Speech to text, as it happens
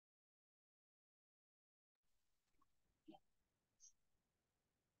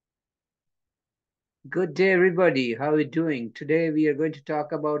Good day, everybody. How are we doing? Today, we are going to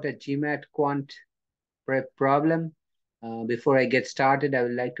talk about a GMAT Quant Prep problem. Before I get started, I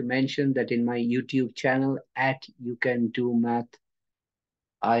would like to mention that in my YouTube channel, at You Can Do Math,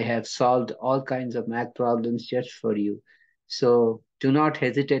 I have solved all kinds of math problems just for you. So do not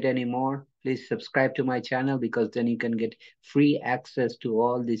hesitate anymore. Please subscribe to my channel because then you can get free access to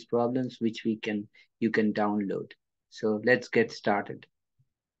all these problems which you can download. So let's get started.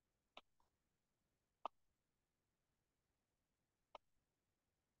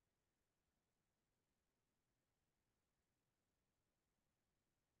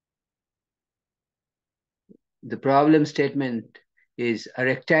 The problem statement is a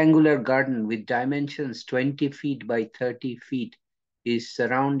rectangular garden with dimensions 20 feet by 30 feet is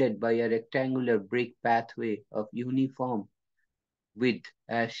surrounded by a rectangular brick pathway of uniform width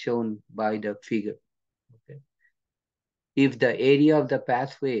as shown by the figure. Okay. If the area of the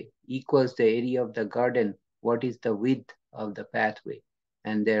pathway equals the area of the garden, what is the width of the pathway?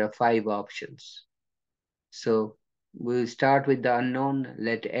 And there are 5 options. So we'll start with the unknown.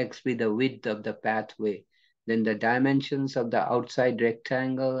 Let x be the width of the pathway. Then the dimensions of the outside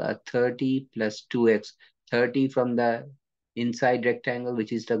rectangle are 30 plus 2x. 30 from the inside rectangle,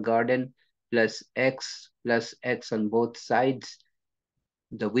 which is the garden, plus x on both sides.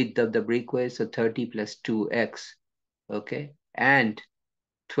 The width of the brickway, so 30 plus 2x. Okay. And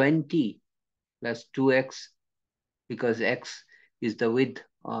 20 plus 2x, because x is the width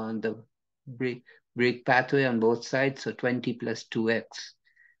on the brick pathway on both sides, so 20 plus 2x.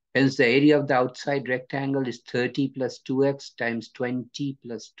 Hence, the area of the outside rectangle is 30 plus 2x times 20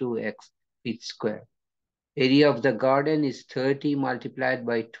 plus 2x feet square. Area of the garden is 30 multiplied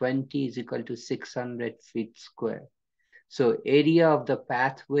by 20 is equal to 600 feet square. So area of the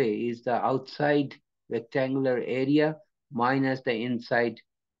pathway is the outside rectangular area minus the inside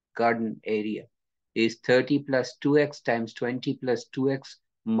garden area is 30 plus 2x times 20 plus 2x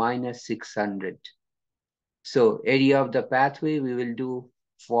minus 600. So area of the pathway, we will do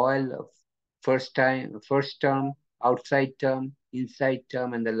FOIL of first term, outside term, inside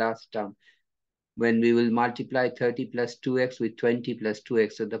term, and the last term. When we will multiply 30 plus 2x with 20 plus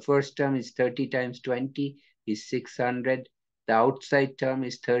 2x. So the first term is 30 times 20 is 600. The outside term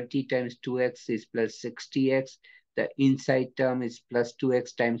is 30 times 2x is plus 60x. The inside term is plus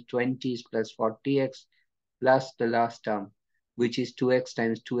 2x times 20 is plus 40x plus the last term, which is 2x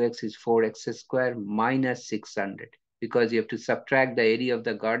times 2x is 4x square minus 600, because you have to subtract the area of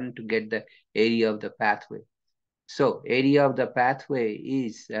the garden to get the area of the pathway. So area of the pathway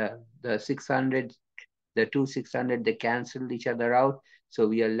is the 600, the two 600, they cancel each other out. So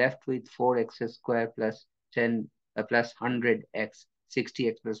we are left with 4x square plus 10 plus 100x.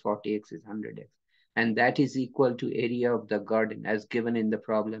 60x plus 40x is 100x. And that is equal to area of the garden as given in the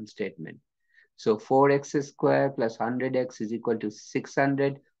problem statement. So 4x square plus 100x is equal to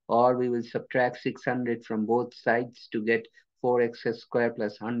 600, or we will subtract 600 from both sides to get 4x square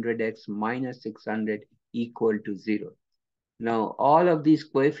plus 100x minus 600 equal to 0. Now, all of these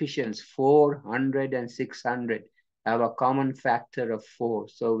coefficients, 400 and 600, have a common factor of 4.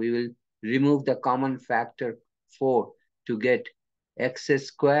 So we will remove the common factor 4 to get x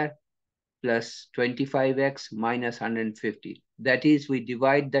square plus 25x minus 150. That is, we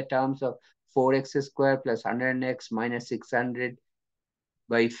divide the terms of 4x square plus 100x minus 600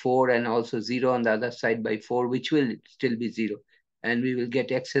 by 4 and also 0 on the other side by 4, which will still be 0. And we will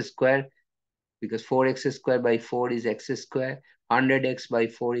get x square, because 4x square by 4 is x square, 100x by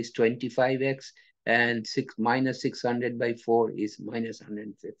 4 is 25x, and minus 600 by 4 is minus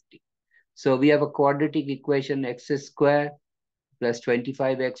 150. So we have a quadratic equation x square plus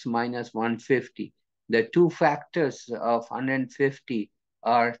 25x minus 150. The two factors of 150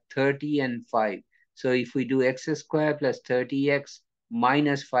 are 30 and 5. So if we do x square plus 30x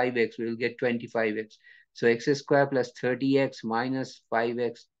minus 5x, we will get 25x. So x square plus 30x minus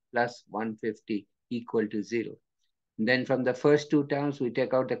 5x plus 150 equal to 0. And then from the first two terms, we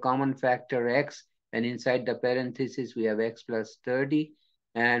take out the common factor x, and inside the parenthesis, we have x plus 30.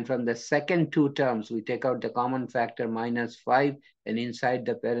 And from the second two terms, we take out the common factor minus 5, and inside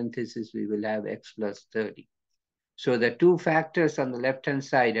the parenthesis, we will have x plus 30. So the two factors on the left-hand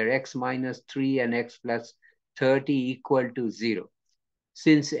side are x minus 3 and x plus 30 equal to 0.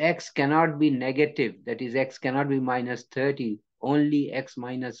 Since x cannot be negative, that is, x cannot be minus 30, only x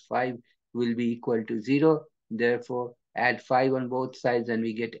minus 5 will be equal to 0. Therefore, add 5 on both sides and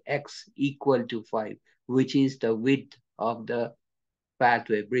we get x equal to 5, which is the width of the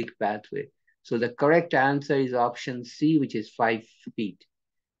pathway, brick pathway. So the correct answer is option C, which is 5 feet.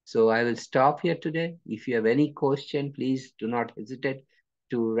 So I will stop here today. If you have any question, please do not hesitate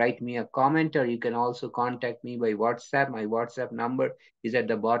to write me a comment, or you can also contact me by WhatsApp. My WhatsApp number is at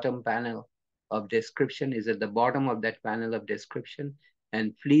the bottom panel of description, is at the bottom of that panel of description.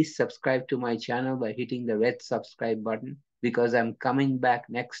 And please subscribe to my channel by hitting the red subscribe button, because I'm coming back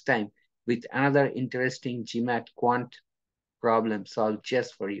next time with another interesting GMAT Quant problem solved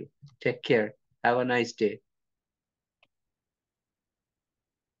just for you. Take care. Have a nice day.